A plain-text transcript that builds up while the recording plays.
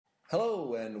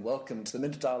Hello and welcome to the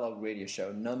Minter Dialogue radio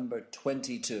show number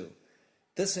 22.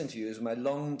 This interview is with my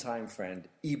longtime friend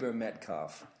Eber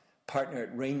Metcalf, partner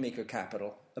at Rainmaker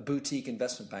Capital, a boutique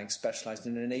investment bank specialized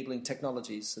in enabling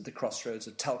technologies at the crossroads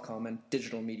of telecom and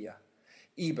digital media.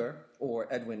 Eber, or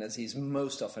Edwin as he's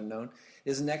most often known,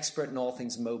 is an expert in all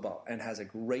things mobile and has a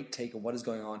great take on what is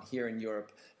going on here in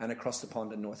Europe and across the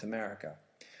pond in North America.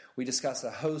 We discuss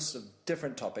a host of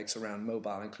different topics around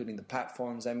mobile, including the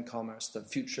platforms, m-commerce, the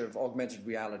future of augmented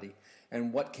reality,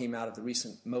 and what came out of the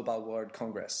recent Mobile World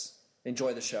Congress.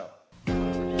 Enjoy the show.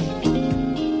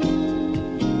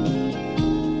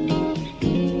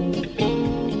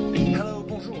 Hello,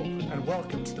 bonjour, and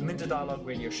welcome to the Minter Dialogue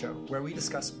radio show, where we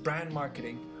discuss brand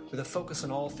marketing with a focus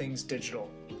on all things digital.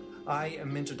 I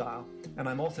am Minter Dial, and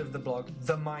I'm author of the blog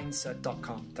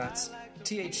TheMyndset.com. That's TheMyndset,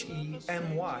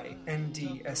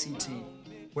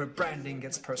 where branding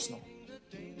gets personal.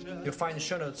 You'll find the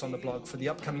show notes on the blog for the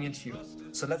upcoming interview.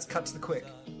 So let's cut to the quick.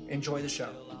 Enjoy the show.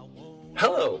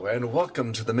 Hello, and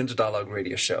welcome to the Minter Dialogue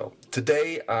radio show.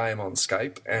 Today I'm on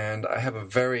Skype, and I have a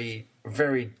very,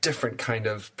 very different kind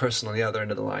of person on the other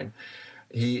end of the line.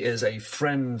 He is a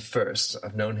friend first.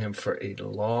 I've known him for a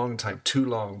long time, too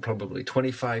long, probably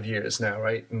 25 years now,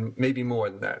 right? And maybe more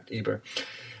than that, Eber.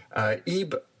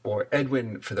 Or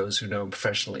Edwin, for those who know him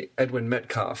professionally, Edwin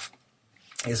Metcalf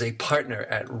is a partner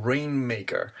at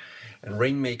Rainmaker. And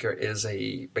Rainmaker is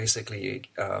I would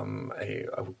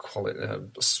call it,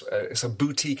 it's a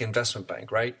boutique investment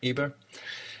bank, right, Eber?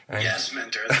 And yes,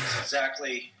 Minter. That's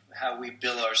exactly how we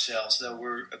bill ourselves, though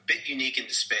we're a bit unique in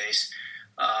the space.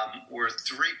 We're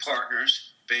three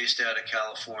partners based out of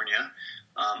California.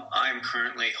 I'm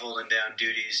currently holding down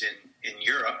duties in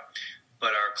Europe,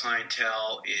 but our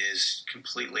clientele is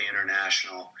completely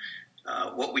international.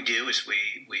 What we do is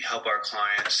we help our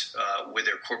clients with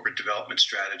their corporate development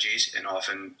strategies and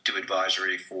often do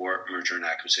advisory for merger and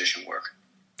acquisition work.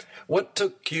 What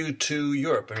took you to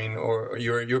Europe? I mean, or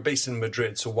you're based in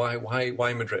Madrid, so why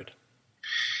Madrid?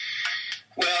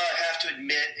 Well, I have to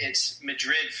admit it's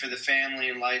Madrid for the family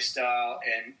and lifestyle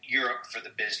and Europe for the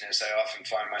business. I often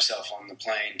find myself on the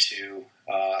plane to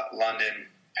London,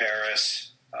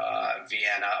 Paris,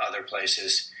 Vienna, other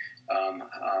places,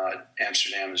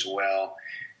 Amsterdam as well.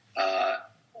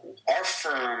 Our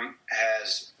firm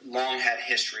has long had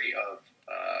history of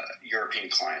European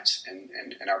clients, and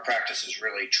our practice is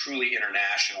really truly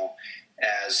international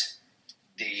as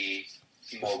the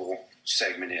mobile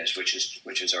segment is, which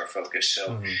is our focus.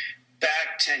 So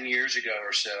back 10 years ago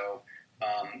or so,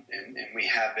 and we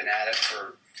have been at it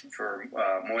for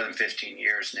more than 15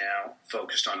 years now,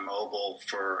 focused on mobile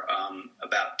for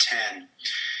about 10.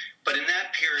 But in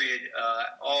that period,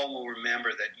 all will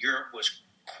remember that Europe was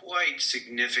quite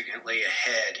significantly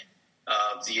ahead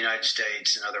of the United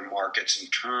States and other markets in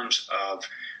terms of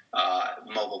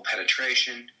mobile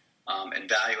penetration and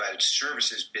value-added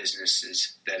services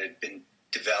businesses that had been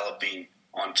developing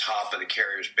on top of the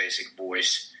carrier's basic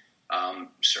voice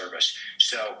service.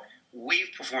 So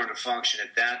we've performed a function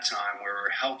at that time where we're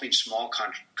helping small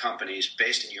companies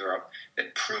based in Europe that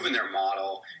had proven their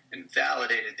model and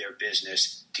validated their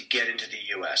business to get into the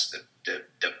U.S., the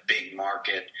big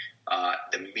market,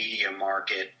 the media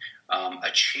market,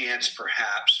 a chance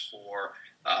perhaps for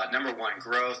number one,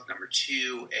 growth, number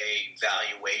two, a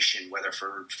valuation, whether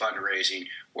for fundraising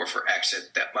or for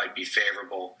exit, that might be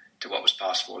favorable to what was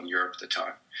possible in Europe at the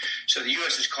time. So the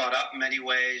U.S. has caught up in many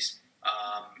ways,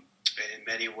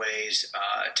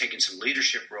 taking some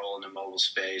leadership role in the mobile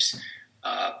space,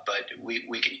 but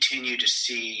we continue to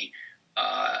see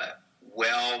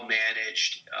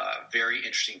well-managed, very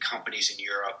interesting companies in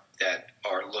Europe that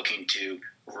are looking to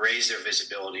raise their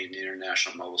visibility in the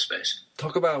international mobile space.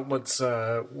 Talk about what's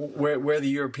where the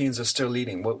Europeans are still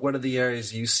leading. What are the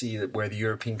areas you see where the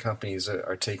European companies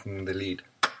are taking the lead?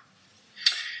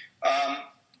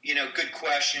 Good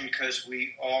question, because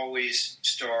we always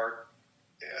start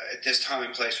at this time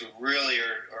and place. We really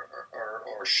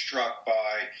are struck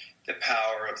by the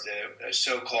power of the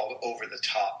so-called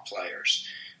over-the-top players.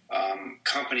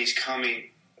 Companies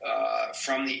coming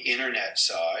from the internet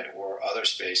side or other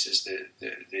spaces.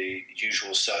 The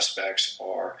usual suspects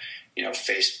are,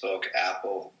 Facebook,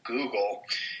 Apple, Google,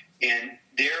 and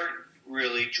they're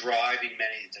really driving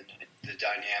many of the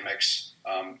dynamics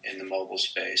in the mobile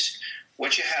space.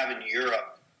 What you have in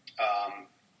Europe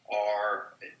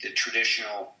are the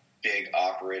traditional big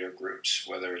operator groups,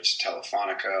 whether it's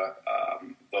Telefonica,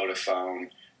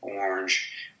 Vodafone, Orange,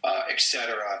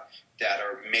 etc., that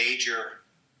are major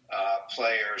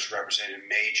players represent a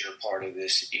major part of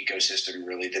this ecosystem,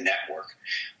 really the network.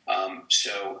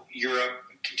 So Europe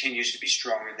continues to be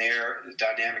strong in there. The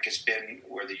dynamic has been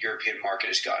where the European market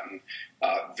has gotten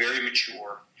very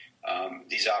mature.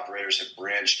 These operators have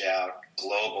branched out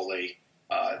globally.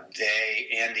 They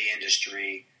and the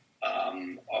industry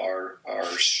are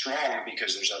strong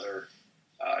because there's other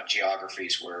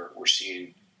geographies where we're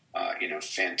seeing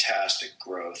fantastic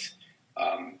growth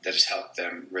that has helped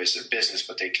them raise their business,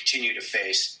 but they continue to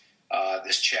face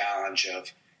this challenge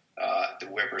of the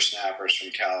whippersnappers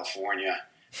from California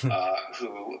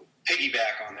who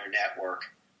piggyback on their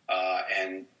network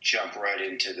and jump right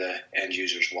into the end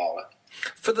user's wallet.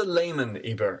 For the layman,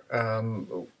 Eber,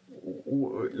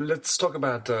 let's talk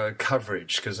about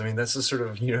coverage, because I mean that's the sort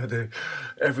of the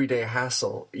everyday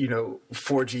hassle.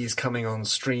 4G is coming on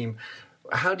stream.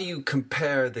 How do you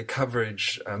compare the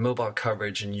coverage, mobile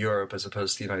coverage in Europe as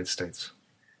opposed to the United States?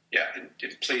 Yeah, and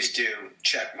please do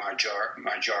check my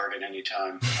jargon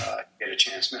anytime you get a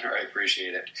chance, Minter. I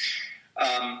appreciate it.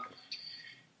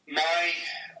 My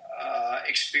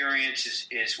experience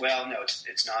is well, no,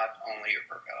 it's not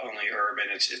only urban.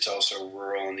 It's also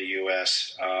rural in the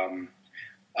U.S.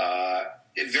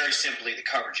 Very simply, the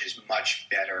coverage is much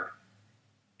better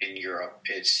in Europe.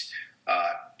 It's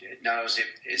not only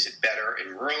is it better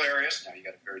in rural areas. Now you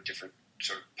got a very different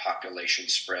sort of population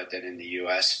spread than in the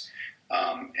U.S.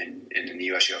 And in the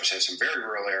U.S., you obviously have some very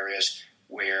rural areas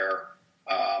where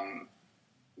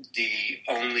the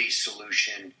only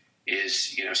solution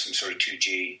is some sort of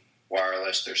 2G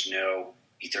wireless. There's no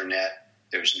Ethernet.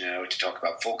 There's no, to talk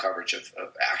about full coverage of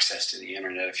access to the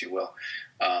internet, if you will.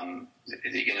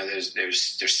 There's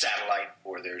satellite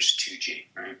or there's 2G.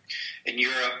 Right? In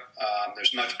Europe,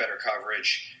 there's much better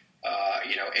coverage.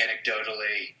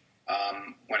 Anecdotally,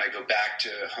 when I go back to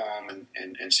home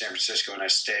in San Francisco and I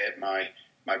stay at my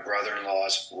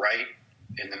brother-in-law's right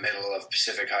in the middle of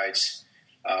Pacific Heights,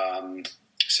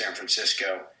 San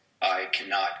Francisco, I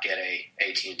cannot get a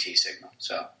AT&T signal.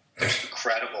 So there's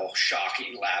incredible,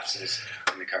 shocking lapses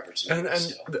in the coverage. And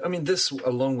I mean, this,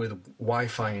 along with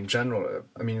Wi-Fi in general,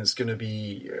 I mean, it's going to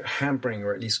be hampering,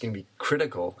 or at least going to be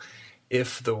critical,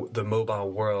 if the mobile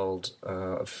world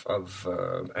of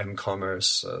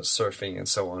m-commerce, surfing, and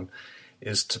so on,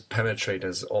 is to penetrate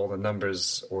as all the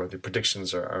numbers or the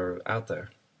predictions are out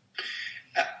there.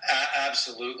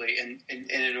 Absolutely, and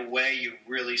in a way, you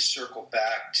really circle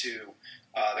back to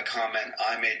the comment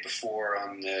I made before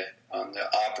on the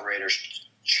operator's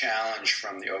challenge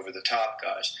from the over-the-top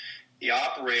guys. The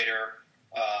operator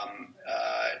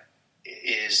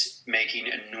is making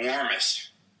enormous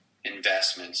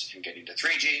investments in getting to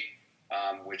 3G,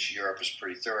 which Europe is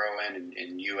pretty thorough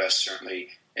in U.S. certainly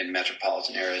in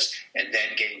metropolitan areas, and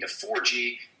then getting to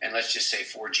 4G. And let's just say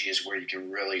 4G is where you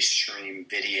can really stream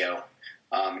video,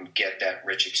 get that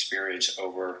rich experience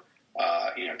over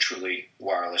truly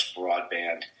wireless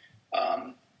broadband.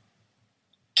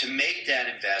 To make that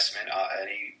investment,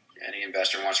 any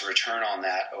investor wants a return on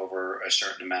that over a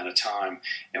certain amount of time.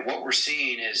 And what we're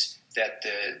seeing is that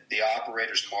the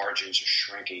operators' margins are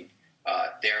shrinking.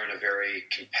 They're in a very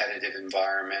competitive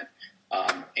environment,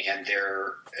 and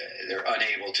they're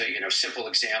unable to. Simple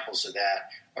examples of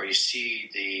that are you see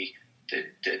the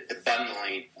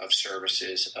bundling of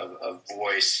services of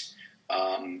voice,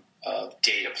 of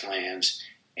data plans,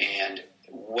 and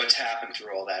what's happened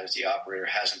through all that is the operator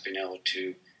hasn't been able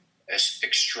to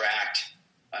extract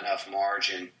enough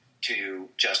margin to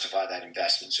justify that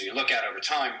investment. So you look at over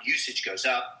time, usage goes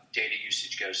up, data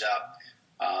usage goes up,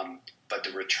 but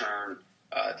the return,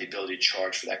 the ability to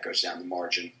charge for that goes down. The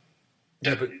margin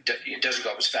it doesn't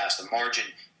go up as fast. The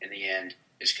margin in the end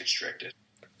is constricted.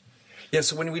 Yeah,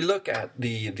 so when we look at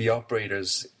the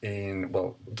operators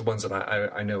the ones that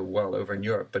I know well over in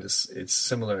Europe, but it's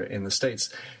similar in the States.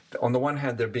 On the one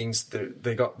hand,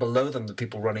 they got below them the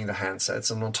people running the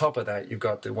handsets, and on top of that, you've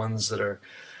got the ones that are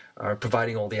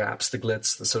providing all the apps, the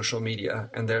glitz, the social media,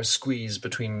 and they're squeezed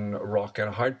between a rock and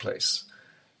a hard place.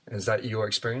 Is that your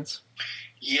experience?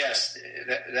 Yes,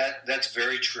 that's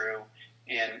very true.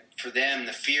 And for them,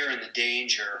 the fear and the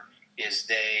danger is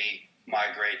they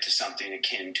migrate to something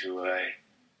akin to a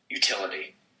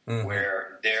utility,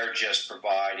 where they're just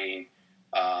providing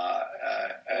a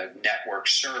network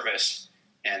service,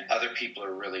 and other people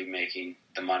are really making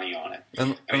the money on it. I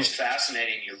mean, it's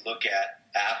fascinating. You look at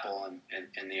Apple and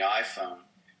the iPhone,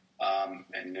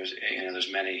 and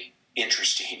there's many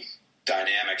interesting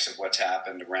dynamics of what's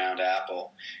happened around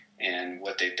Apple and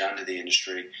what they've done to the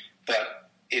industry. But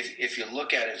if you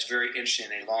look at it, it's very interesting.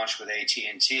 They launched with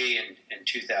AT&T in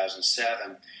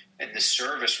 2007, and the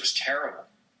service was terrible.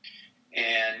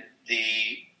 And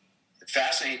the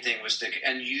fascinating thing was the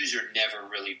end user never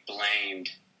really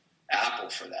blamed Apple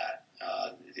for that.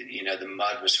 The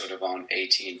mud was sort of on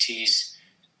AT&T's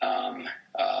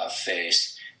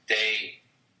face. They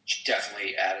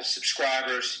definitely added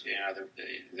subscribers.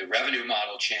 The revenue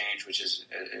model changed,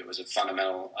 it was a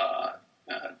fundamental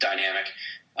dynamic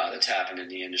that's happened in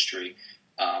the industry.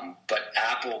 But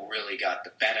Apple really got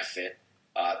the benefit.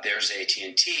 There's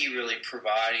AT&T really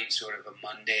providing sort of a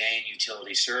mundane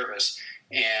utility service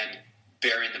and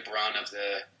bearing the brunt of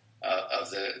the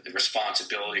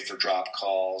responsibility for drop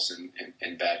calls and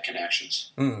bad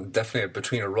connections. Definitely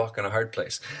between a rock and a hard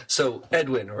place. So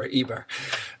Edwin or Ibar,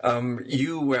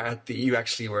 you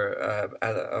actually were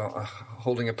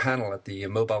holding a panel at the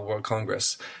Mobile World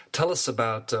Congress. Tell us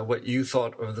about what you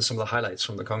thought of some of the highlights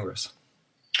from the Congress.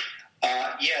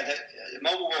 The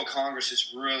Mobile World Congress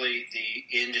is really the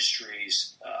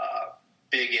industry's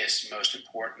biggest, most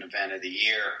important event of the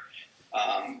year.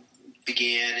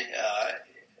 Began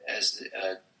as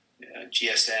the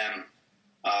GSM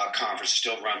conference,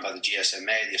 still run by the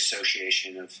GSMA, the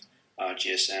Association of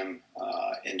GSM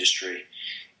Industry,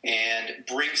 and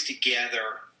brings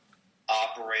together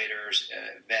operators,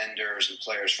 vendors, and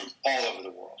players from all over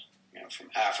the world, from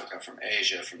Africa, from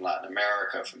Asia, from Latin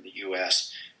America, from the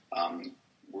U.S.,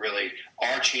 really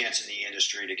our chance in the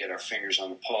industry to get our fingers on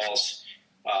the pulse,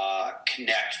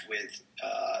 connect with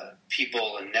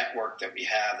people and network that we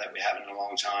haven't in a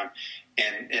long time,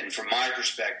 and from my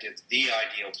perspective, the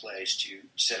ideal place to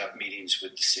set up meetings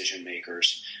with decision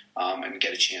makers and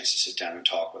get a chance to sit down and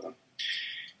talk with them.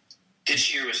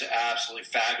 This year was absolutely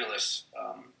fabulous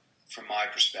from my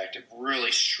perspective.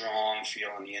 Really strong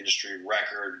feel in the industry,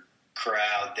 record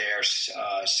crowd there,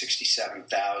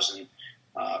 67,000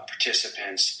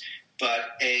 participants,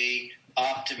 but a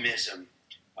optimism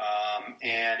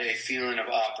and a feeling of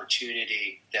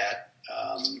opportunity that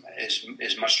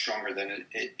is much stronger than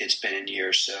it's been in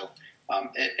years. So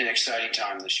an exciting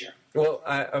time this year. Well,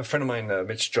 a friend of mine,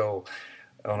 Mitch Joel,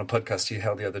 on a podcast he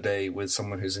held the other day with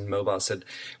someone who's in mobile, said,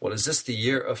 well, is this the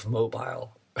year of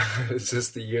mobile? Is this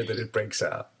the year that it breaks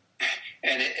out?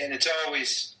 And it's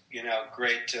always,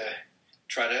 great to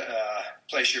try to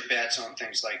place your bets on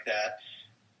things like that.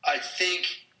 I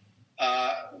think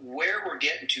where we're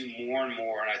getting to more and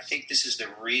more, and I think this is the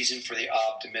reason for the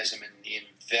optimism and the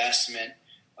investment,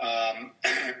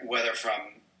 whether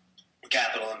from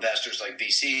capital investors like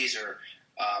VCs or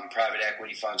private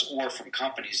equity funds or from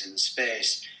companies in the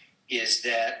space, is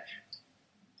that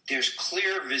there's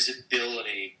clear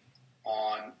visibility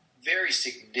on very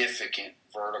significant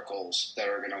verticals that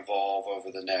are going to evolve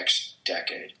over the next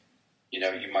decade.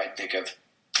 You might think of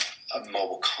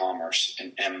mobile commerce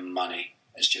and M-Money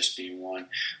as just being one.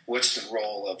 What's the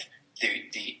role of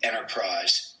the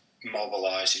enterprise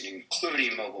mobilizing,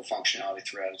 including mobile functionality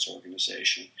throughout its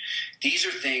organization? These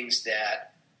are things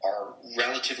that are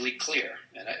relatively clear.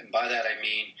 And by that I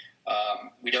mean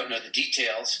we don't know the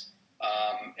details,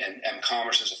 and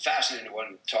M-commerce is a fascinating one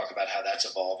to talk about how that's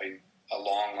evolving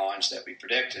along lines that we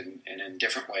predict and in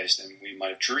different ways than we might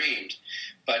have dreamed.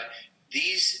 But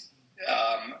these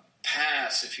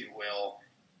paths, if you will,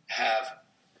 have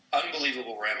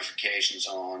unbelievable ramifications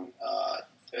on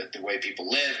the way people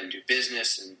live and do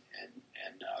business and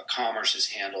commerce is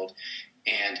handled.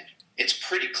 And it's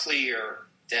pretty clear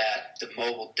that the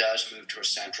mobile does move to a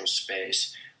central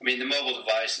space. I mean, the mobile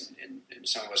device, and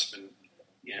some of us have been,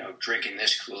 drinking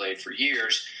this Kool-Aid for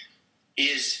years,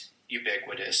 is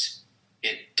ubiquitous.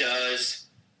 It does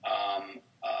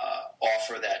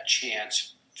offer that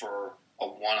chance for a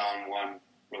one-on-one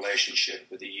relationship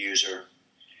with the user,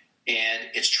 and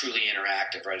it's truly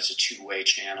interactive, right? It's a two-way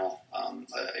channel,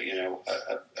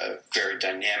 a very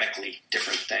dynamically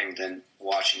different thing than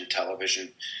watching a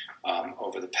television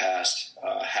over the past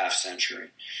half century.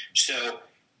 So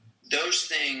those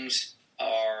things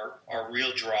are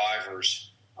real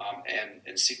drivers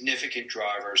and significant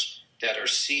drivers that are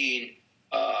seeing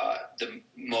the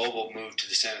mobile move to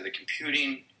the center of the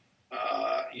computing,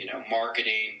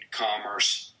 marketing,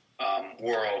 commerce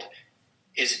world.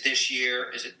 Is it this year?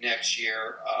 Is it next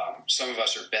year? Some of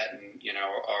us are betting,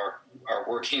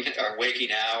 our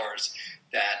waking hours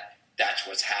that's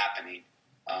what's happening.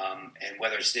 And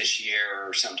whether it's this year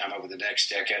or sometime over the next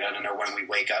decade, I don't know when we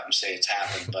wake up and say it's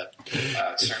happened, but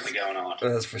it's certainly going on.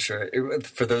 That's for sure.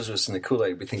 For those of us in the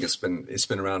Kool-Aid, we think it's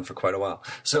been around for quite a while.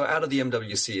 So out of the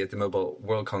MWC at the Mobile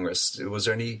World Congress, was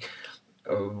there any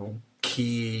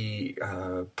key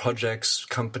projects,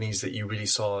 companies that you really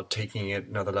saw taking it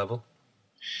another level?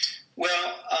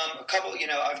 Well, a couple,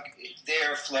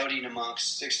 they're floating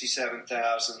amongst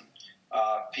 67,000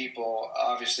 people.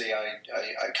 Obviously, I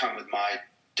come with my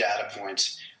data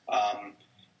points.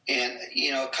 And,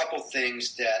 a couple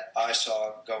things that I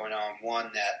saw going on.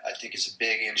 One, that I think is a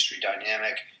big industry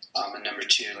dynamic. And number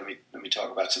two, let me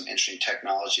talk about some interesting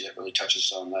technology that really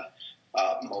touches on the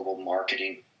mobile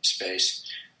marketing space.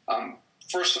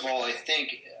 First of all, I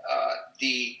think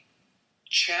the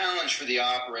challenge for the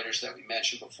operators that we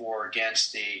mentioned before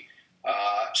against the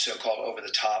so-called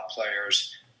over-the-top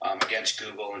players, against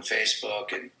Google and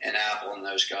Facebook and Apple and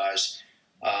those guys,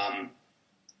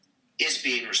 is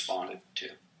being responded to.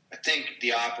 I think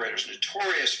the operators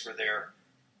notorious for their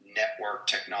network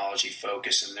technology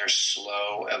focus and their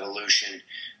slow evolution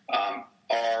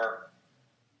are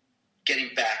getting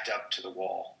backed up to the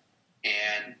wall.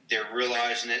 And they're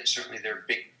realizing it. Certainly they're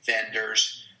big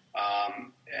vendors.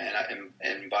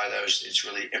 And by those, it's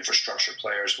really infrastructure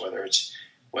players, whether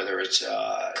it's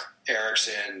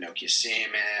Ericsson, Nokia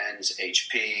Siemens,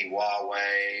 HP,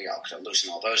 Huawei,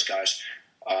 Alcatel-Lucent, all those guys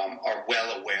are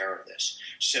well aware of this.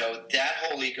 So that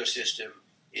whole ecosystem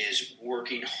is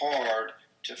working hard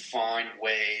to find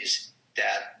ways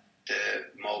that the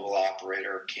mobile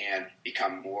operator can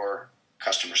become more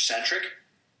customer-centric,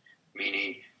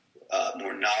 meaning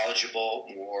more knowledgeable,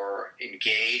 more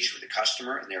engaged with the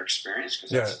customer and their experience, because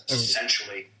that's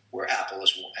essentially where Apple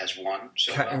has won.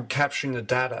 So and capturing the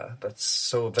data that's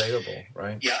so available,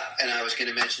 right? Yeah, and I was going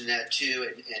to mention that too,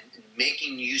 and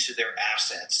making use of their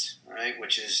assets, right,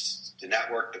 which is the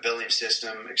network, the billing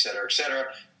system, et cetera,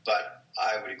 but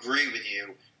I would agree with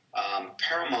you.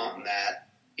 Paramount in that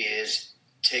is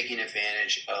taking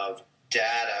advantage of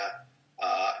data,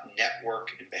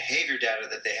 network and behavior data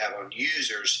that they have on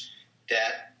users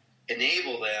that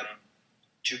enable them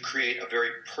to create a very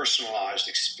personalized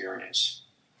experience.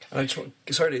 And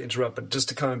sorry to interrupt, but just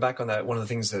to coming back on that, one of the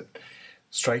things that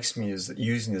strikes me is that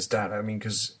using this data, I mean,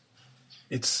 because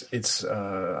it's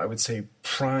I would say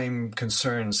prime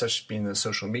concern, especially in the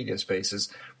social media space,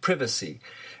 is privacy.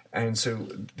 And so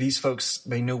these folks,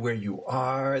 they know where you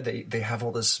are. They have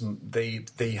all this.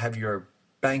 They have your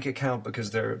bank account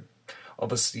because they're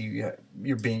obviously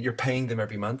you're paying them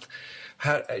every month.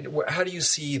 How do you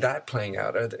see that playing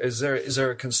out? Is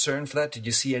there a concern for that? Did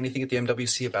you see anything at the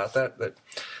MWC about that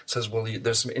says, well,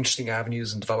 there's some interesting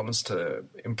avenues and developments to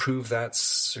improve that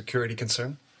security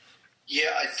concern?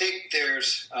 Yeah, I think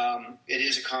there's it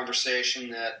is a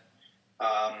conversation that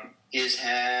is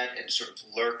had and sort of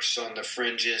lurks on the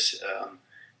fringes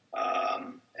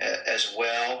as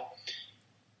well.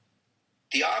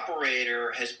 The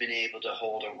operator has been able to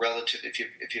hold a relative. If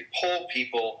you poll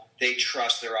people, they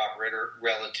trust their operator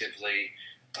relatively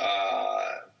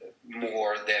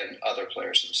more than other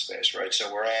players in the space, right?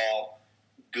 So we're all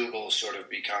Google sort of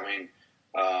becoming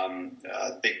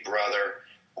big brother.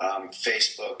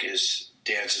 Facebook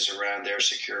dances around their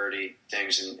security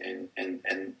things,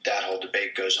 and that whole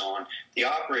debate goes on. The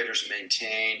operators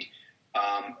maintained,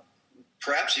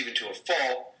 perhaps even to a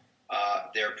fault,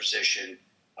 their position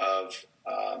of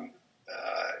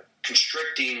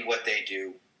constricting what they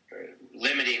do,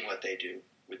 limiting what they do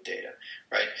with data,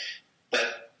 right?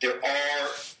 But there are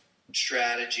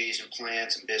strategies and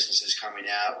plans and businesses coming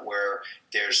out where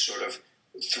there's sort of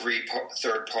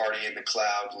third party in the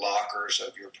cloud lockers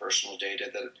of your personal data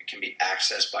that can be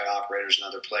accessed by operators and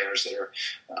other players that are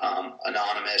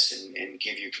anonymous and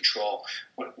give you control.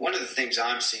 One of the things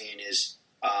I'm seeing is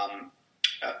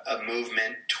a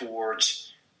movement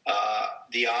towards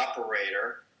the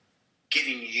operator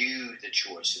giving you the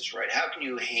choices, right? How can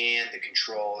you hand the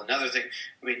control? Another thing,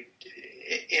 I mean,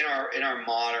 in our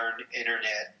modern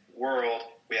internet world,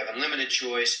 we have unlimited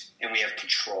choice and we have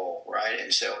control, right?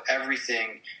 And so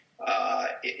everything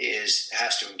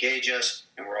has to engage us,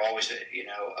 and we're always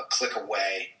a click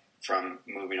away from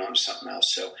moving on to something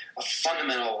else. So a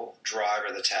fundamental driver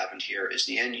that's happened here is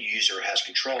the end user has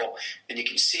control, and you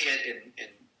can see it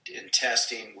in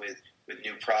testing with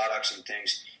new products and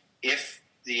things. If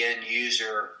the end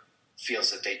user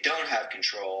feels that they don't have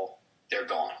control, they're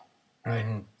gone, right?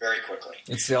 Mm-hmm. Very quickly.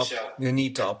 It's the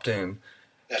need to opt in.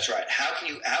 That's right. How can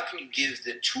you give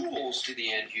the tools to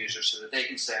the end user so that they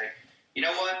can say, you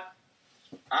know what,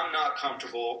 I'm not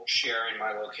comfortable sharing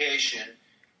my location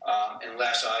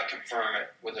unless I confirm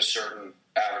it with a certain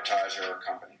advertiser or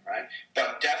company, right?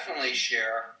 But definitely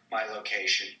share my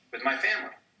location with my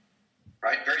family,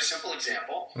 right? Very simple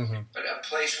example, but a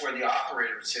place where the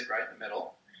operator would sit right in the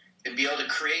middle and be able to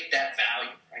create that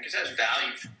value, right? Because that's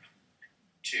value for me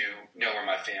to know where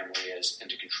my family is and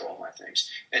to control my things.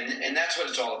 And that's what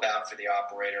it's all about for the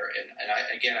operator. And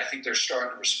I think they're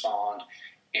starting to respond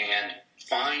and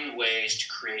find ways to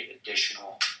create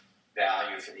additional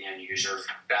value for the end user.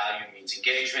 Value means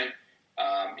engagement.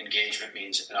 Engagement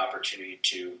means an opportunity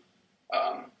to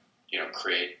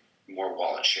create more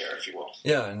wallet share, if you will.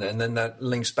 Yeah, and then that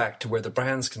links back to where the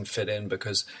brands can fit in,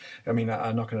 because, I mean,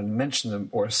 I'm not going to mention them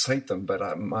or cite them,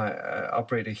 but my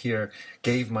operator here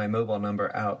gave my mobile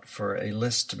number out for a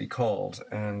list to be called.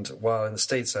 And while in the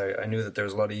States, I knew that there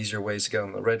was a lot of easier ways to get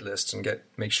on the red list and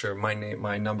make sure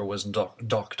my number wasn't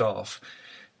docked off.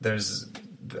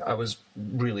 I was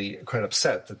really quite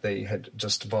upset that they had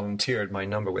just volunteered my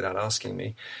number without asking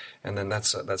me, and then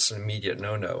that's an immediate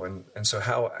no-no. And so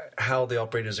how the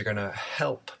operators are going to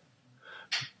help?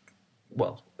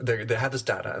 Well, they have this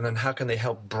data, and then how can they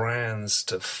help brands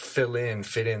to fit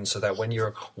in, so that when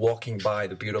you're walking by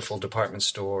the beautiful department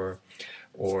store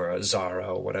or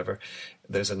Zara or whatever,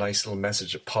 there's a nice little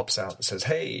message that pops out that says,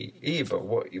 "Hey, Eva,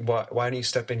 why don't you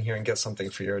step in here and get something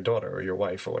for your daughter or your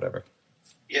wife or whatever?"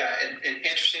 Yeah, an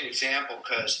interesting example,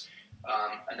 because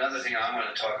another thing I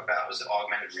want to talk about was the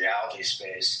augmented reality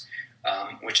space,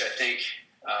 which I think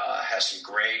has some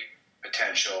great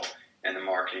potential in the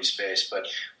marketing space. But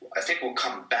I think we'll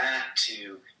come back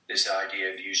to this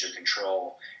idea of user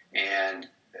control and,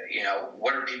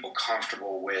 what are people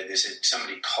comfortable with? Is it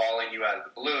somebody calling you out of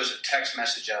the blue? Is it a text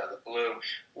message out of the blue?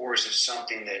 Or is it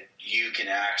something that you can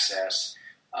access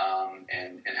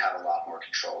and have a lot more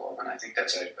control of? And I think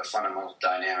that's a fundamental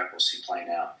dynamic we'll see playing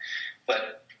out.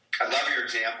 But I love your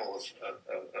example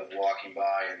of walking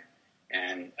by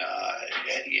and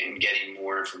getting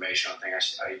more information on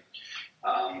things. I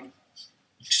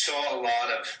saw a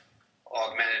lot of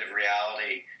augmented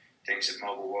reality things at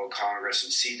Mobile World Congress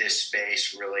and see this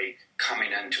space really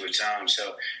coming into its own.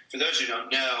 So for those who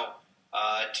don't know,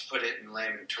 to put it in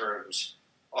layman terms,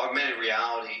 augmented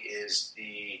reality is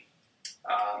the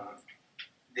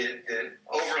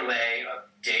overlay of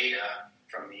data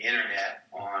from the internet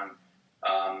on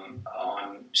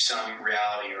some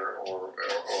reality or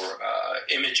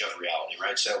image of reality,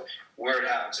 right? So where it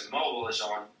happens in mobile is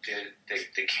on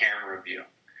the camera view.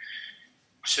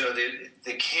 So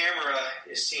the camera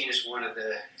is seen as one of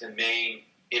the main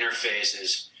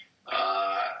interfaces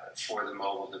for the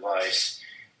mobile device,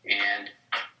 and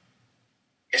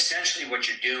essentially what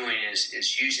you're doing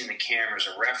is using the camera as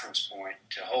a reference point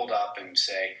to hold up and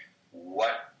say,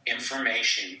 what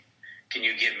information can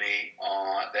you give me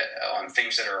on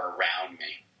things that are around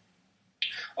me?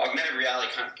 Augmented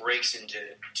reality kind of breaks into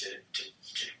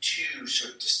two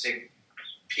sort of distinct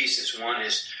pieces. One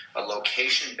is a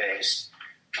location-based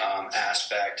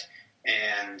aspect,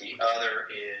 and the other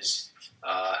is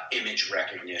image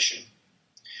recognition.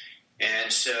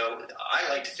 And so I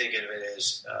like to think of it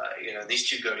as, these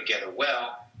two go together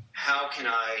well. How can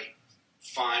I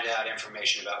find out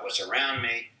information about what's around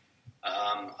me?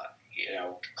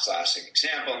 Classic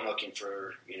example, I'm looking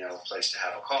for, a place to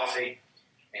have a coffee,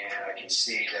 and I can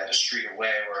see that a street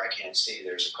away where I can't see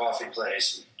there's a coffee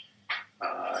place. And,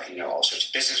 all sorts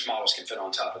of business models can fit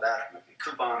on top of that. It might be a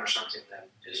coupon or something that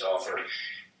is offered.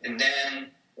 And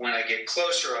then when I get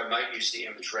closer, I might use the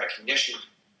image recognition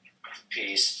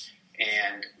piece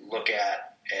and look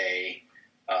at a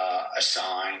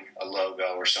sign, a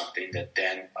logo, or something that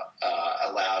then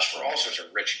allows for all sorts of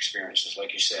rich experiences.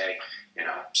 Like you say,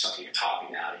 something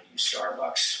popping out at you,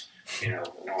 Starbucks,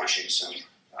 launching some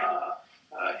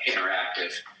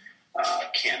interactive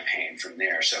campaign from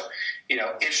there. So,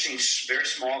 interesting, very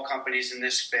small companies in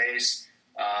this space.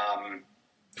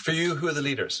 For you, who are the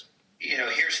leaders?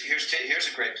 Here's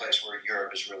a great place where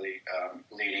Europe is really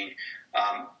leading.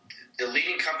 The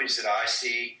leading companies that I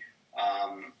see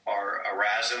are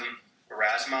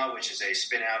Erasma, which is a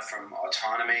spin-out from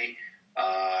Autonomy,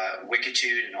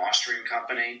 Wikitude, an Austrian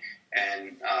company,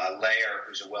 and Layer,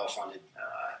 who's a well-funded,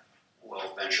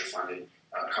 venture-funded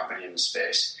company in the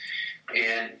space.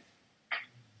 And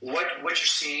what you're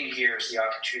seeing here is the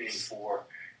opportunity for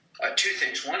two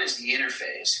things. One is the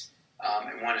interface,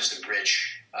 and one is the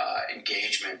rich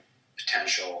engagement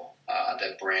potential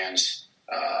that brands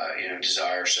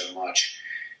desire so much.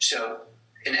 So,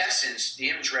 in essence, the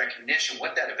image recognition,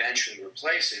 what that eventually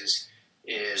replaces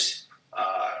is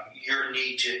your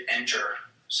need to enter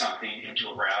something into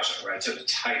a browser, right? So to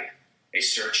type a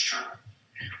search term.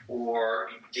 Or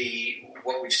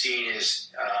what we've seen is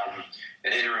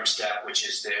an interim step, which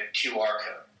is the QR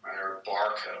code, right, or a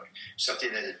barcode,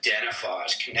 something that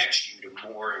identifies, connects you to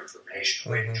more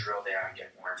information, a way to drill down and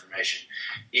get more information.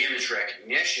 The image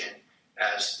recognition,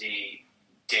 as the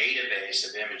database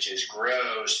of images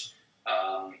grows,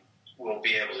 will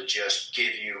be able to just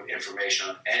give you information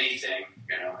on anything.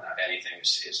 Not anything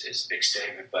is a big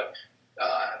statement, but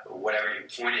whatever you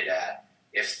pointed at,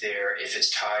 if it's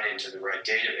tied into the right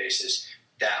databases,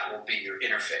 that will be your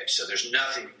interface. So there's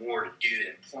nothing more to do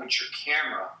than point your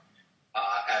camera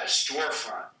at a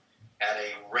storefront, at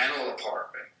a rental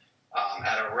apartment,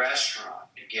 at a restaurant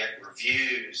and get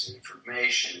reviews,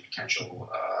 information,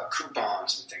 potential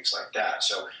coupons, and things like that.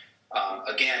 So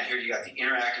again, here you got the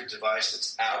interactive device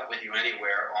that's out with you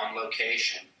anywhere on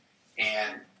location,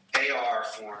 and AR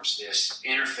forms this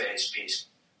interface piece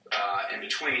in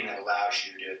between that allows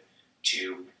you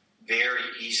to very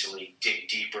easily dig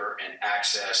deeper and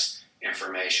access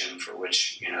information for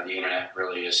which the internet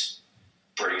really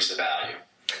brings the value.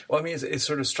 Well, I mean, it's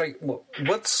sort of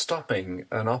what's stopping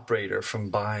an operator from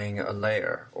buying a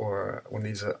layer or one of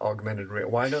these augmented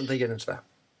reality? Why don't they get into that?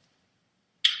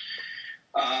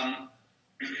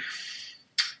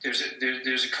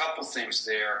 There's a couple things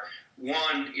there.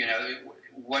 One,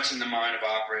 what's in the mind of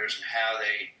operators and how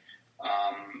they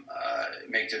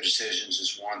make their decisions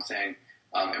is one thing,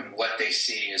 and what they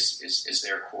see is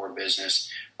their core business.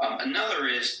 Another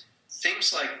is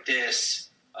things like this,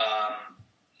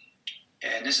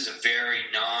 and this is a very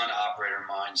non-operator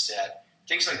mindset.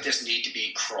 Things like this need to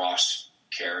be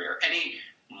cross-carrier. Any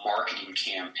marketing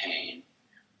campaign,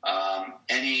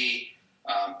 any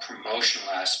promotional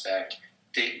aspect,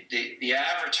 the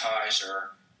advertiser,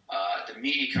 the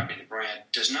media company, the brand,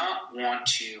 does not want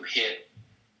to hit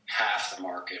half the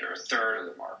market or a third of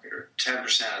the market or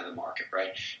 10% of the market,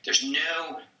 right? There's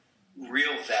no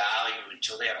real value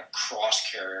until they have a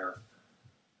cross-carrier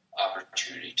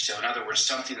opportunity. So in other words,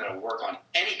 something that will work on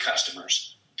any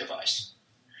customer's device,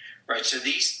 right? So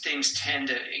these things tend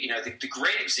to, the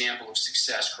great example of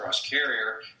success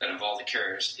cross-carrier that involve the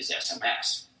carriers is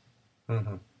SMS.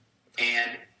 Mm-hmm.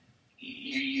 And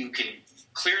you can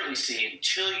clearly see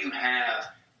until you have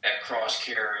that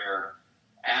cross-carrier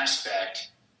aspect,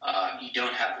 you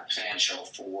don't have the potential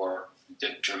for the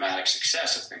dramatic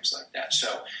success of things like that.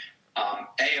 So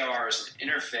AR as an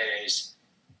interface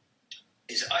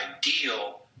is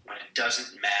ideal when it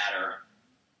doesn't matter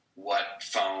what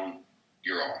phone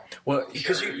you're on. Well,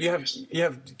 because you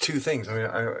have two things. I mean,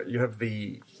 you have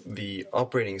the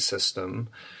operating system.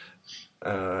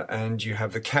 And you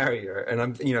have the carrier, and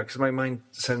I'm, because my mind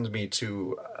sends me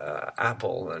to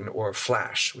Apple or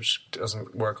Flash, which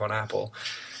doesn't work on Apple,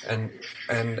 and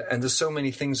there's so many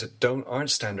things that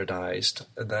aren't standardized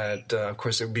that, of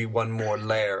course, there would be one more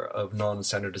layer of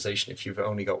non-standardization if you've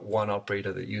only got one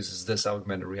operator that uses this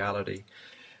augmented reality,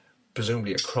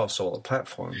 presumably across all the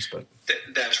platforms. But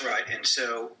that's right, and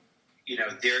so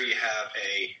there you have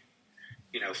a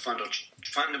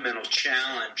fundamental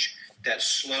challenge that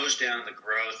slows down the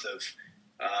growth of,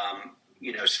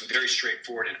 some very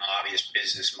straightforward and obvious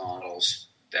business models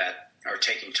that are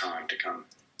taking time to come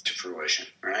to fruition,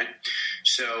 right?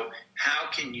 So how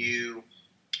can you?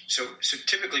 So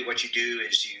typically, what you do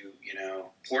is you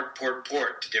port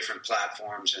to different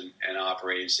platforms and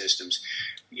operating systems.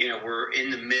 We're in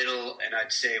the middle, and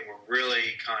I'd say we're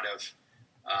really kind of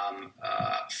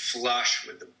flush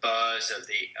with the buzz of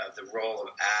the role of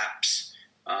apps.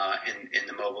 In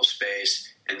the mobile space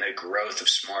and the growth of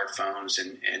smartphones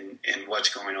and what's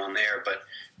going on there,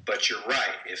 but you're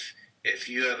right. If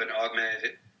you have an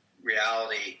augmented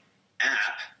reality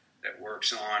app that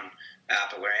works on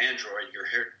Apple or Android,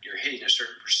 you're hitting a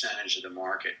certain percentage of the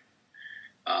market,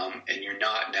 and you're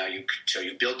not now. So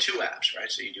you build two apps, right?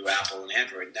 So you do Apple and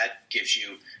Android, and that gives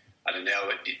you, I don't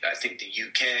know. I think the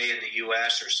UK and the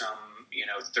US are some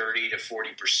 30 to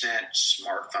 40%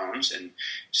 smartphones, and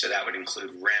so that would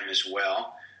include RIM as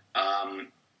well. And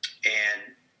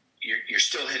you're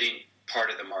still hitting part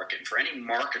of the market. And for any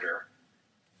marketer,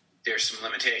 there's some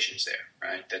limitations there,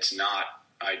 right? That's not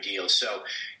ideal. So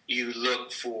you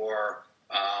look for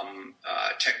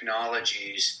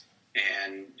technologies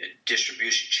and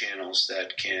distribution channels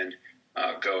that can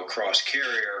go across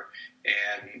carrier,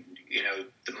 and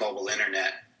the mobile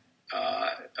internet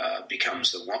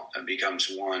becomes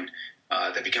one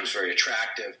that becomes very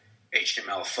attractive.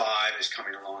 HTML5 is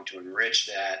coming along to enrich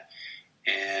that,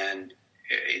 and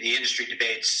the industry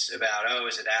debates about,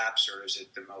 is it apps or is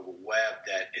it the mobile web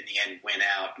that in the end win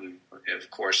out? And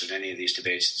of course, in any of these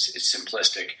debates, it's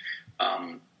simplistic.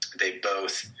 They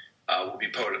both will be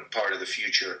part of the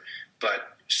future,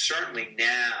 but certainly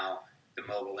now the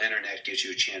mobile internet gives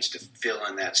you a chance to fill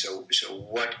in that. So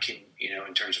what can,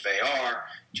 in terms of AR,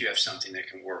 do you have something that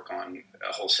can work on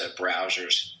a whole set of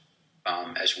browsers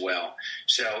as well?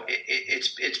 So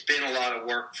it's been a lot of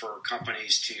work for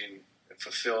companies to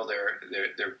fulfill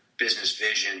their business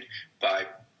vision by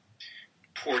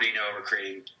porting over,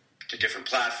 creating to different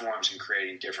platforms and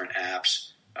creating different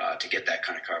apps to get that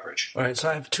kind of coverage. All right, so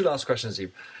I have two last questions,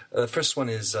 Steve. The first one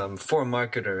is, for a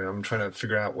marketer, I'm trying to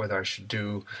figure out whether I should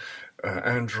do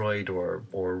Android or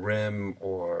RIM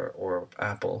or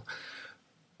Apple.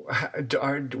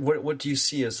 what do you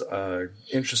see as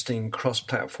interesting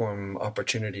cross-platform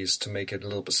opportunities to make it a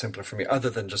little bit simpler for me, other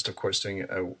than just, of course, doing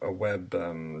a web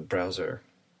browser?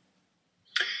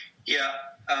 Yeah,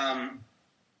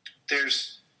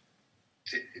 there's,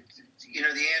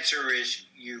 the answer is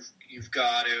you've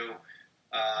got to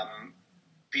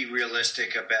be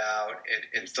realistic about it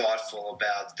and thoughtful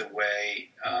about the way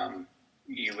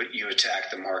you attack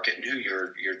the market and who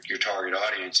your target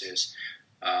audience is.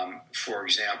 For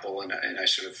example, and I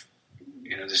sort of,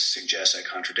 this suggests I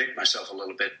contradict myself a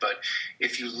little bit, but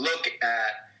if you look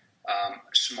at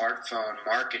smartphone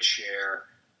market share,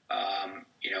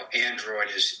 Android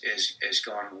is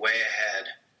going way ahead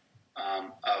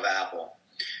of Apple.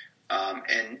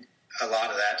 And a lot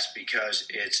of that's because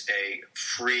it's a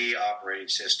free operating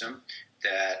system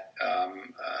that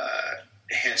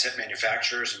handset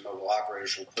manufacturers and mobile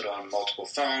operators will put on multiple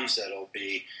phones that'll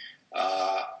be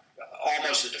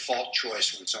almost a default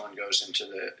choice when someone goes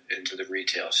into the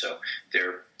retail. So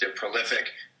they're prolific.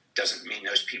 Doesn't mean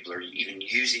those people are even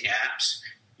using apps,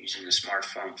 using the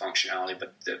smartphone functionality,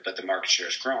 but the market share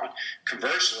is growing.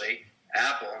 Conversely,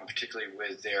 Apple, and particularly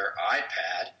with their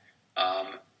iPad,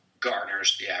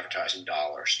 garners the advertising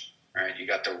dollars. Right, you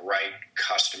got the right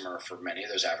customer for many of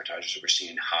those advertisers. We're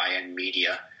seeing high-end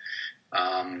media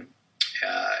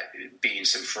being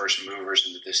some first movers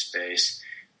into this space,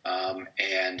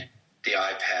 and the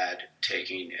iPad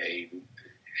taking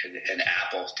an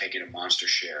Apple taking a monster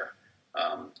share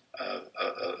of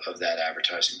that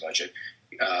advertising budget.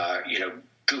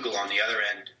 Google on the other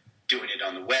end doing it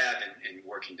on the web and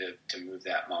working to move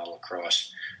that model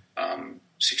across,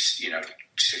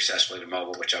 successfully to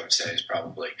mobile, which I would say is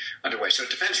probably underway. So it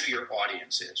depends who your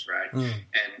audience is, right?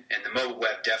 And the mobile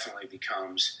web definitely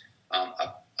becomes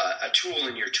a tool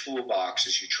in your toolbox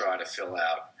as you try to fill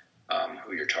out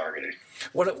who you're targeting.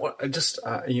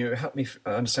 Help me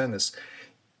understand this.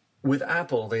 With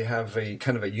Apple, they have a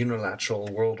kind of a unilateral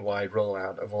worldwide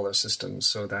rollout of all their systems,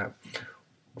 so that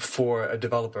for a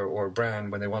developer or a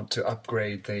brand, when they want to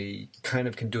upgrade, they kind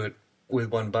of can do it with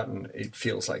one button. It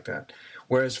feels like that.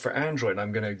 Whereas for Android,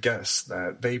 I'm going to guess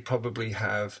that they probably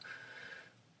have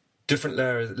different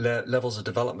levels of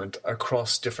development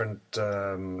across different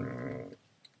mobile,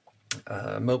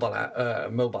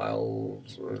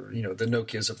 the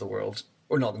Nokias of the world,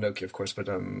 or not the Nokia, of course, but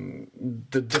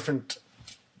the different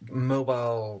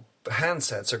mobile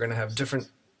handsets are going to have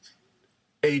different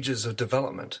ages of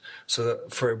development. So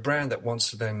that for a brand that wants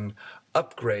to then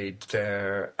upgrade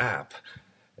their app,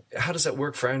 how does that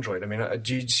work for Android? I mean,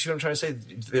 do you see what I'm trying to say?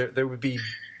 There would be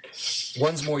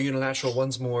one's more unilateral,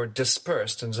 one's more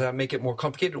dispersed, and does that make it more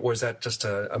complicated, or is that just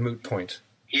a moot point?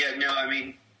 Yeah, no, I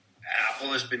mean,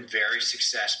 Apple has been very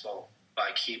successful by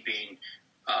keeping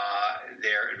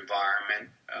their environment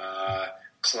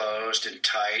closed and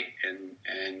tight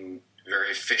and very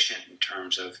efficient in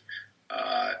terms of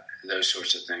those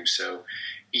sorts of things. So,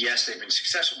 yes, they've been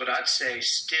successful, but I'd say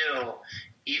still,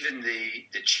 even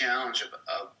the challenge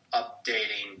of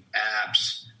updating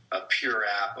apps, a pure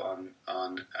app on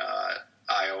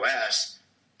iOS,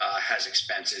 has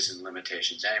expenses and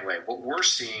limitations. Anyway, what we're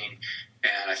seeing,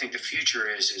 and I think the future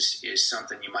is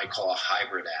something you might call a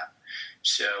hybrid app.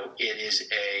 So it is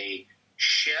a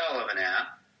shell of an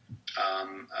app,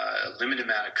 a limited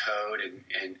amount of code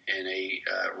and a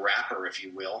wrapper, if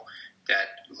you will,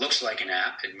 that looks like an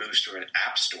app. It moves through an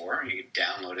app store. You can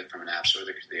download it from an app store.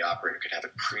 The operator could have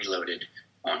it preloaded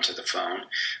onto the phone.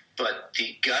 But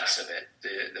the guts of it,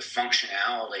 the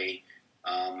functionality,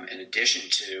 in addition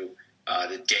to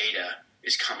the data,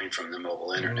 is coming from the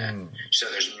mobile internet.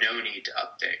 So there's no need to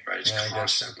update, right? It's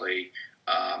constantly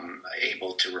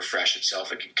able to refresh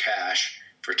itself. It can cache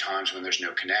for times when there's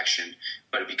no connection,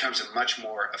 but it becomes a much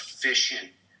more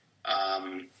efficient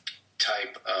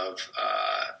type of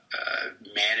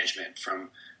management from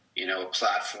a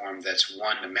platform that's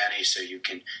one to many, so you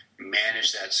can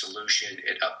manage that solution.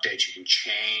 It updates. You can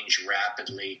change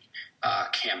rapidly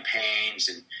campaigns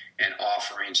and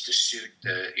offerings to suit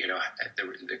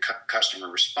the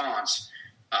customer response,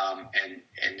 and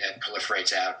that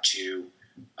proliferates out to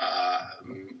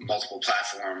multiple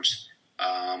platforms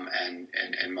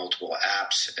and multiple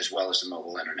apps, as well as the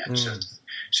mobile internet.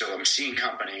 So I'm seeing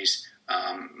companies.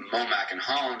 Momac in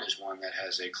Holland is one that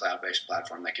has a cloud-based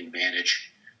platform that can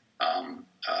manage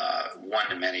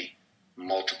one-to-many,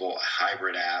 multiple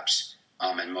hybrid apps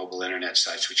and mobile internet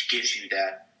sites, which gives you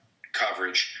that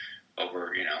coverage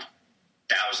over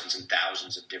thousands and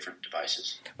thousands of different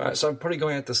devices. All right, so I'm probably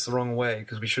going at this the wrong way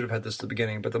because we should have had this at the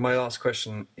beginning. But my last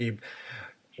question, Ib,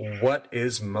 what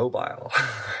is mobile?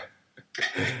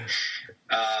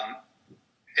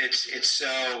 It's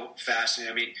so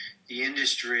fascinating. I mean, the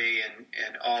industry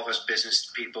and all of us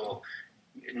business people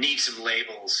need some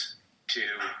labels to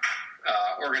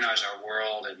organize our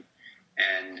world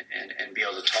and be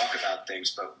able to talk about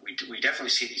things. But we definitely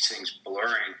see these things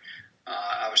blurring.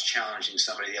 I was challenging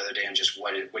somebody the other day on just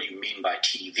what do you mean by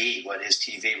TV? What is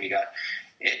TV? We got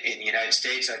in the United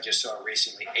States. I just saw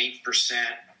recently 8%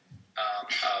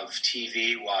 of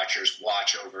TV watchers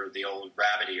watch over the old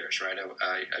rabbit ears, right?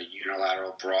 A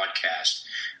unilateral broadcast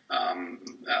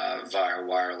via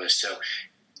wireless. So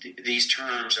these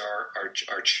terms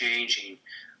are changing,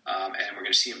 and we're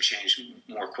going to see them change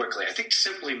more quickly. I think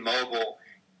simply mobile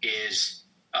is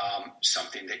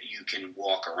something that you can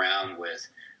walk around with,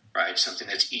 right? Something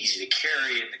that's easy to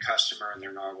carry, and the customer and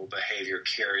their normal behavior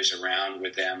carries around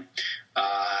with them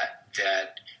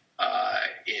that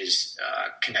is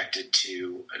connected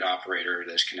to an operator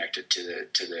that's connected to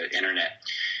the internet.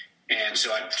 And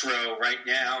so I'd throw right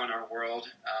now in our world,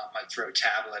 I'd throw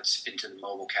tablets into the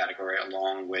mobile category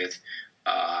along with,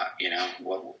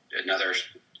 another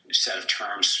set of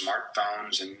terms,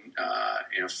 smartphones and,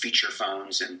 feature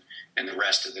phones and the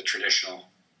rest of the traditional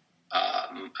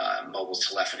mobile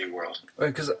telephony world.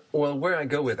 Because, where I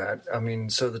go with that, I mean,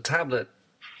 so the tablet,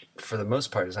 for the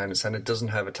most part, as I understand it, doesn't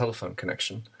have a telephone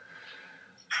connection.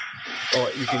 Or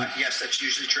you can, yes, that's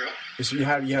usually true. So you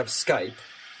have Skype,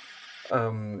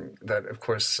 that of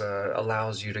course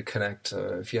allows you to connect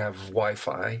if you have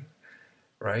Wi-Fi,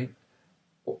 right,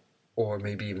 or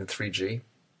maybe even 3G.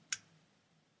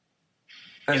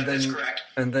 And that's correct.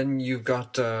 And then you've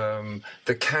got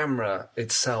the camera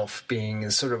itself being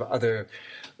a sort of other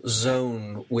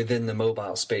zone within the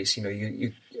mobile space.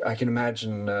 I can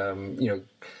imagine, the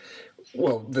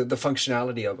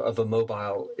functionality of a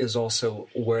mobile is also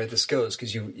where this goes,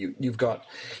 because you've got,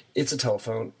 it's a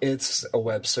telephone, it's a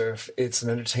web surf, it's an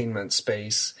entertainment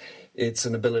space, it's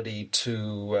an ability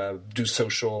to do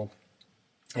social.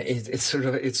 It's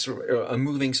a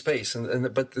moving space,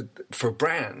 but for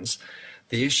brands,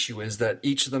 the issue is that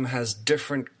each of them has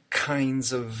different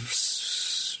kinds of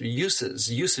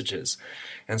usages.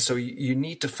 And so you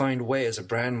need to find a way as a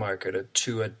brand marketer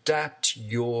to adapt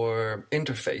your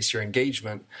interface, your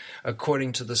engagement,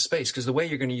 according to the space. Because the way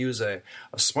you're going to use a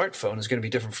smartphone is going to be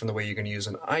different from the way you're going to use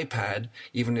an iPad,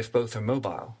 even if both are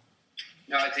mobile.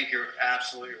 No, I think you're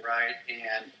absolutely right.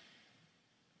 And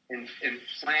in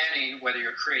planning, whether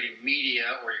you're creating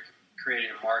media or you're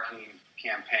creating a marketing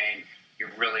campaign, you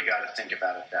really got to think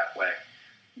about it that way.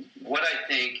 What I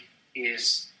think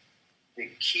is the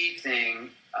key thing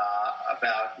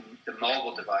about the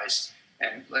mobile device,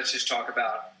 and let's just talk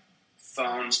about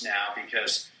phones now,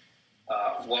 because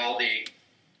while the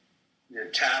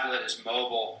tablet is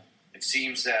mobile, it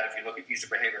seems that if you look at user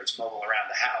behavior, it's mobile around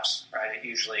the house, right? It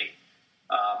usually,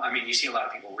 you see a lot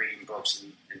of people reading books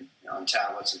and on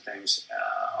tablets and things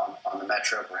on the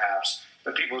metro, perhaps,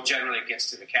 but people generally gets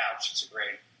to the couch. It's a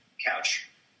great couch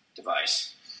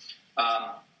device.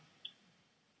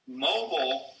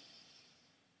 Mobile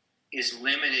is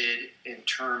limited in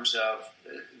terms of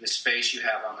the space you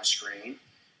have on the screen,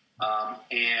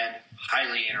 and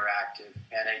highly interactive,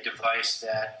 and a device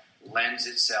that lends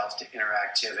itself to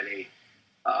interactivity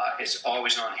is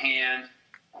always on hand.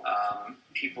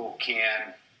 People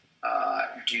can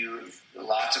do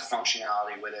lots of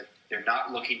functionality with it. They're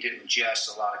not looking to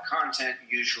ingest a lot of content.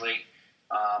 Usually,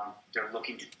 they're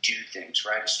looking to do things.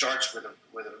 Right? It starts with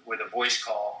a voice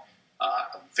call,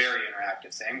 a very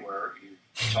interactive thing where you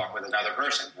talk with another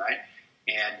person, right?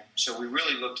 And so we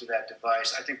really look to that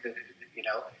device. I think that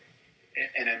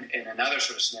in another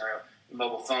sort of scenario, the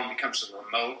mobile phone becomes the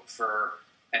remote for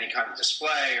any kind of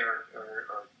display or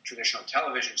traditional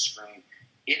television screen.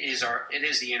 It is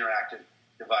the interactive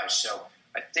device. So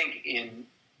I think in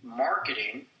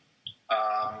marketing,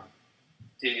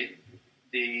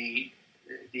 the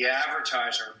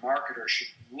advertiser and marketer should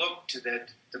look to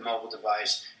the mobile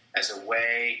device as a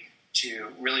way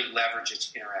to really leverage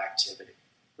its interactivity,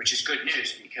 which is good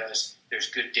news because there's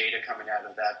good data coming out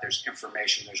of that. There's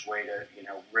information. There's way to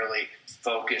really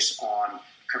focus on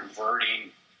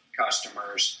converting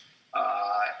customers,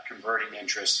 converting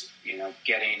interest.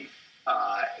 Getting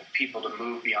people to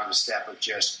move beyond the step of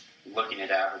just looking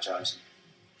at advertising.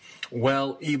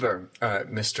 Well, Eber,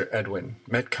 Mr. Edwin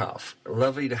Metcalf,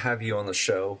 lovely to have you on the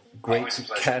show. Great to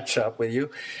catch up with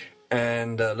you.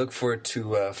 And look forward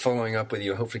to following up with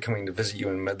you, hopefully coming to visit you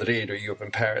in Madrid or you up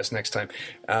in Paris next time.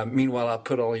 Meanwhile, I'll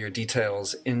put all your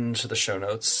details into the show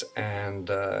notes. And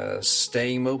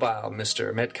stay mobile,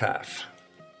 Mr. Metcalf.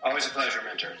 Always a pleasure,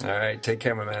 Mentor. All right. Take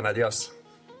care, my man. Adios.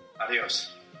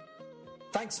 Adios.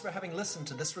 Thanks for having listened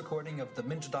to this recording of the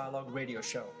Minter Dialogue radio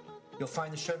show. You'll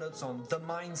find the show notes on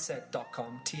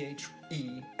themyndset.com,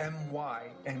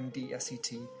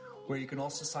 TheMyndset, where you can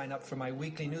also sign up for my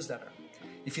weekly newsletter.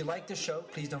 If you like the show,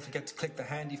 please don't forget to click the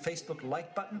handy Facebook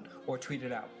like button or tweet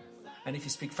it out. And if you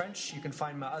speak French, you can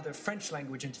find my other French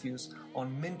language interviews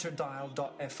on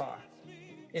minterdial.fr.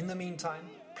 In the meantime,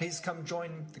 please come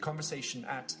join the conversation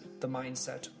at The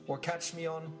Myndset or catch me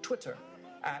on Twitter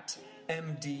at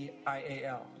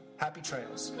MDIAL. Happy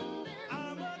trails.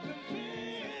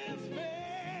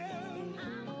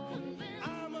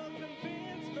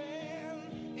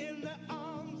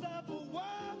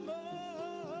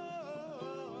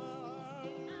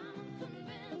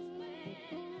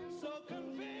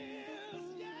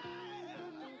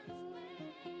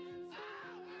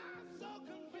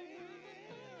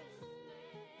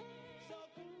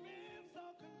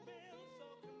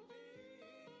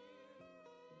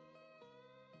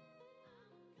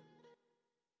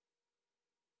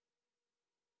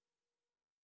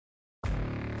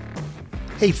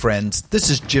 Hey friends, this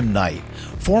is Jim Knight,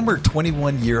 former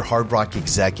 21-year Hard Rock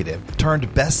executive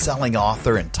turned best-selling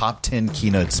author and top 10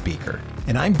 keynote speaker.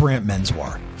 And I'm Brant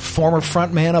Menswar, former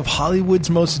frontman of Hollywood's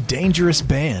Most Dangerous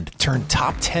Band turned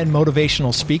top 10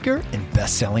 motivational speaker and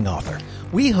best-selling author.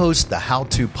 We host the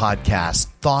how-to podcast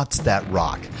Thoughts That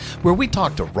Rock, where we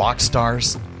talk to rock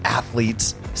stars,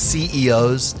 athletes,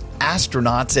 CEOs,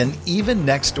 astronauts, and even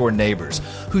next-door neighbors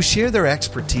who share their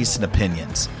expertise and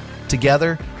opinions.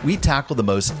 Together, we tackle the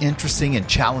most interesting and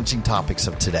challenging topics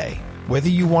of today. Whether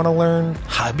you want to learn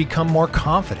how to become more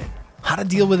confident, how to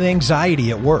deal with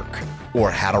anxiety at work,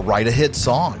 or how to write a hit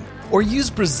song, or use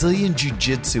Brazilian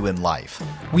Jiu-Jitsu in life,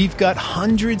 we've got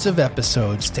hundreds of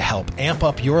episodes to help amp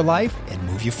up your life and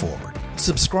move you forward.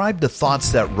 Subscribe to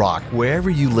Thoughts That Rock wherever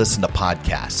you listen to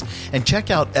podcasts, and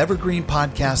check out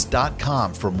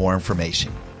evergreenpodcast.com for more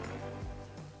information.